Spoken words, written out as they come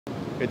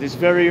it is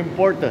very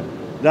important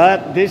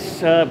that this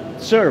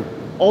serve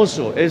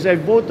also as a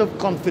vote of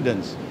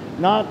confidence,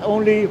 not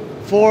only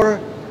for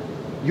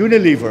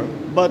Unilever,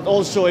 but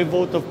also a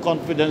vote of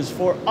confidence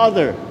for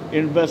other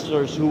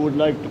investors who would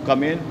like to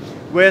come in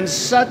when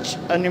such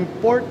an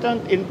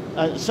important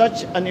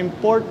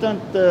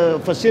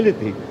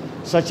facility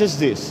such as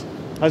this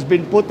has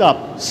been put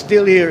up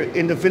still here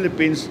in the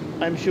Philippines.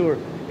 I'm sure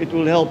it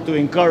will help to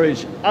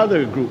encourage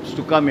other groups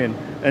to come in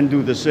and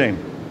do the same.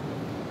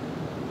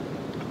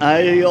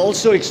 I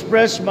also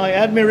express my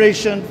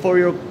admiration for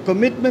your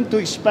commitment to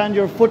expand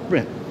your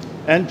footprint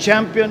and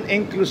champion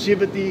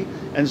inclusivity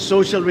and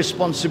social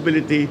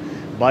responsibility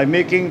by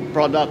making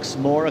products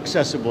more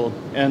accessible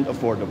and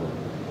affordable.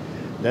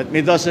 Let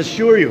me thus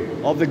assure you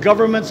of the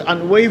government's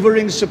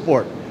unwavering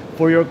support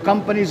for your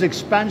company's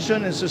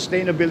expansion and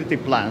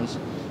sustainability plans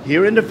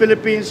here in the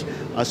Philippines,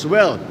 as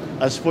well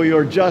as for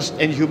your just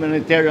and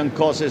humanitarian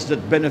causes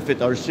that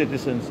benefit our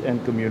citizens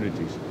and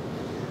communities.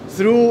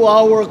 Through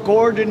our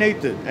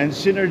coordinated and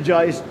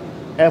synergized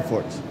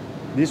efforts,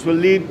 this will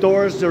lead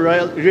towards the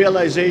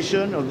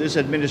realization of this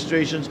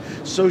administration's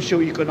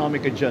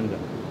socio-economic agenda.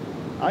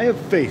 I have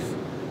faith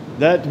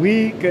that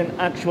we can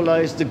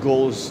actualize the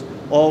goals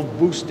of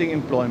boosting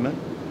employment,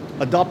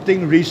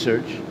 adopting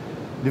research,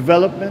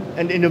 development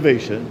and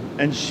innovation,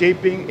 and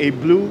shaping a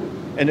blue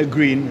and a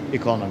green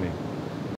economy.